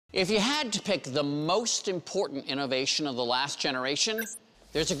If you had to pick the most important innovation of the last generation,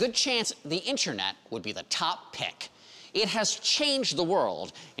 there's a good chance the internet would be the top pick. It has changed the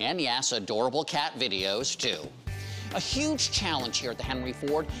world, and yes, adorable cat videos too. A huge challenge here at the Henry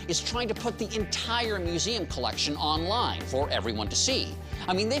Ford is trying to put the entire museum collection online for everyone to see.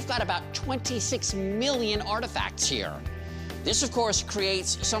 I mean, they've got about 26 million artifacts here. This, of course,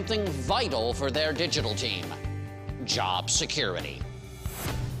 creates something vital for their digital team: job security.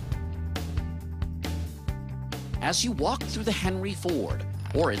 As you walk through the Henry Ford,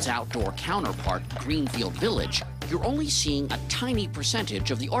 or its outdoor counterpart, Greenfield Village, you're only seeing a tiny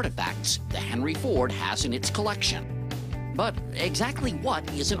percentage of the artifacts the Henry Ford has in its collection. But exactly what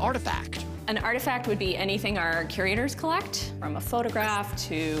is an artifact? An artifact would be anything our curators collect, from a photograph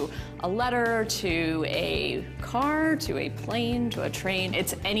to a letter to a car to a plane to a train.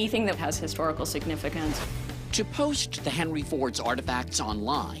 It's anything that has historical significance. To post the Henry Ford's artifacts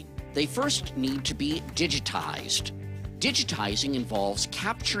online, they first need to be digitized. Digitizing involves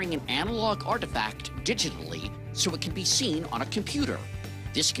capturing an analog artifact digitally so it can be seen on a computer.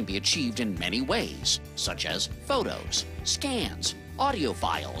 This can be achieved in many ways, such as photos, scans, audio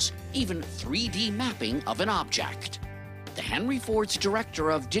files, even 3D mapping of an object. The Henry Ford's Director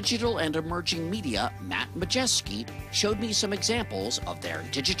of Digital and Emerging Media, Matt Majeski, showed me some examples of their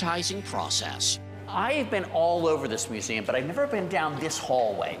digitizing process. I've been all over this museum, but I've never been down this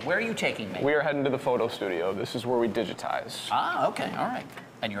hallway. Where are you taking me? We are heading to the photo studio. This is where we digitize. Ah, okay, all right.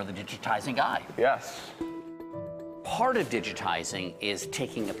 And you're the digitizing guy. Yes. Part of digitizing is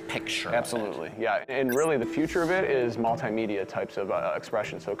taking a picture. Absolutely, yeah. And really the future of it is multimedia types of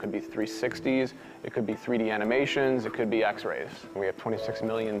expression. So it could be 360s, it could be 3D animations, it could be X-rays. We have 26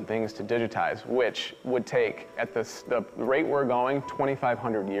 million things to digitize, which would take, at the rate we're going,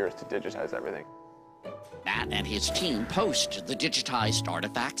 2,500 years to digitize everything. Matt and his team post the digitized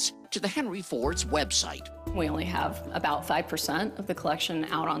artifacts to the Henry Ford's website. We only have about 5% of the collection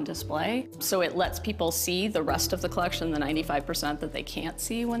out on display, so it lets people see the rest of the collection, the 95% that they can't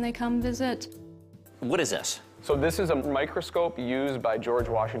see when they come visit. What is this? So this is a microscope used by George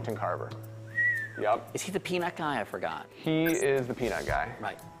Washington Carver. Yep. Is he the peanut guy? I forgot. He is the peanut guy.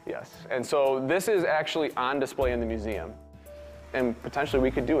 Right. Yes. And so this is actually on display in the museum. And potentially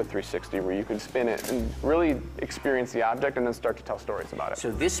we could do a 360 where you could spin it and really experience the object and then start to tell stories about it. So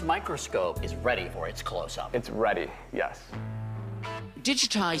this microscope is ready for its close-up. It's ready, yes.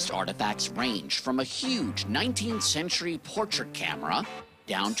 Digitized artifacts range from a huge 19th century portrait camera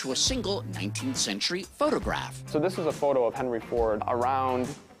down to a single 19th century photograph. So this is a photo of Henry Ford around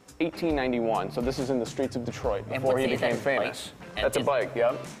 1891. So this is in the streets of Detroit before he became famous. That's a bike,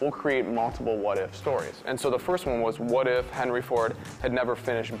 yep. We'll create multiple what-if stories. And so the first one was, what if Henry Ford had never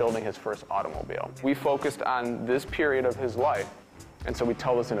finished building his first automobile? We focused on this period of his life, and so we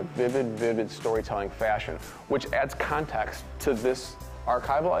tell this in a vivid storytelling fashion, which adds context to this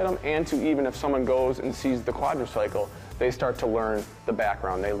archival item, and to even if someone goes and sees the quadricycle, they start to learn the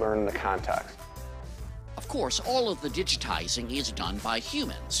background, they learn the context. Of course, all of the digitizing is done by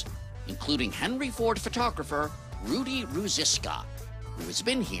humans, including Henry Ford photographer Rudy Ruziska, who has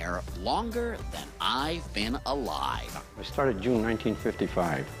been here longer than I've been alive. I started June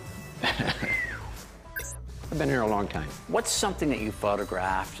 1955. I've been here a long time. What's something that you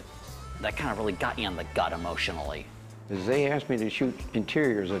photographed that kind of really got you in the gut emotionally? They asked me to shoot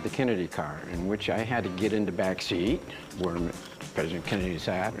interiors of the Kennedy car, in which I had to get in the back seat where President Kennedy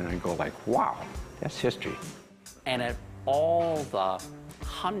sat, and I go like, wow, that's history. And at all the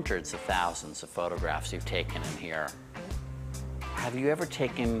hundreds of thousands of photographs you've taken in here, have you ever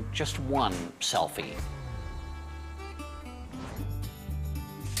taken just one selfie?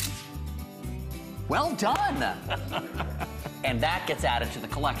 Well done! And that gets added to the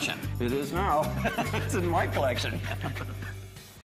collection. It is now. It's in my collection.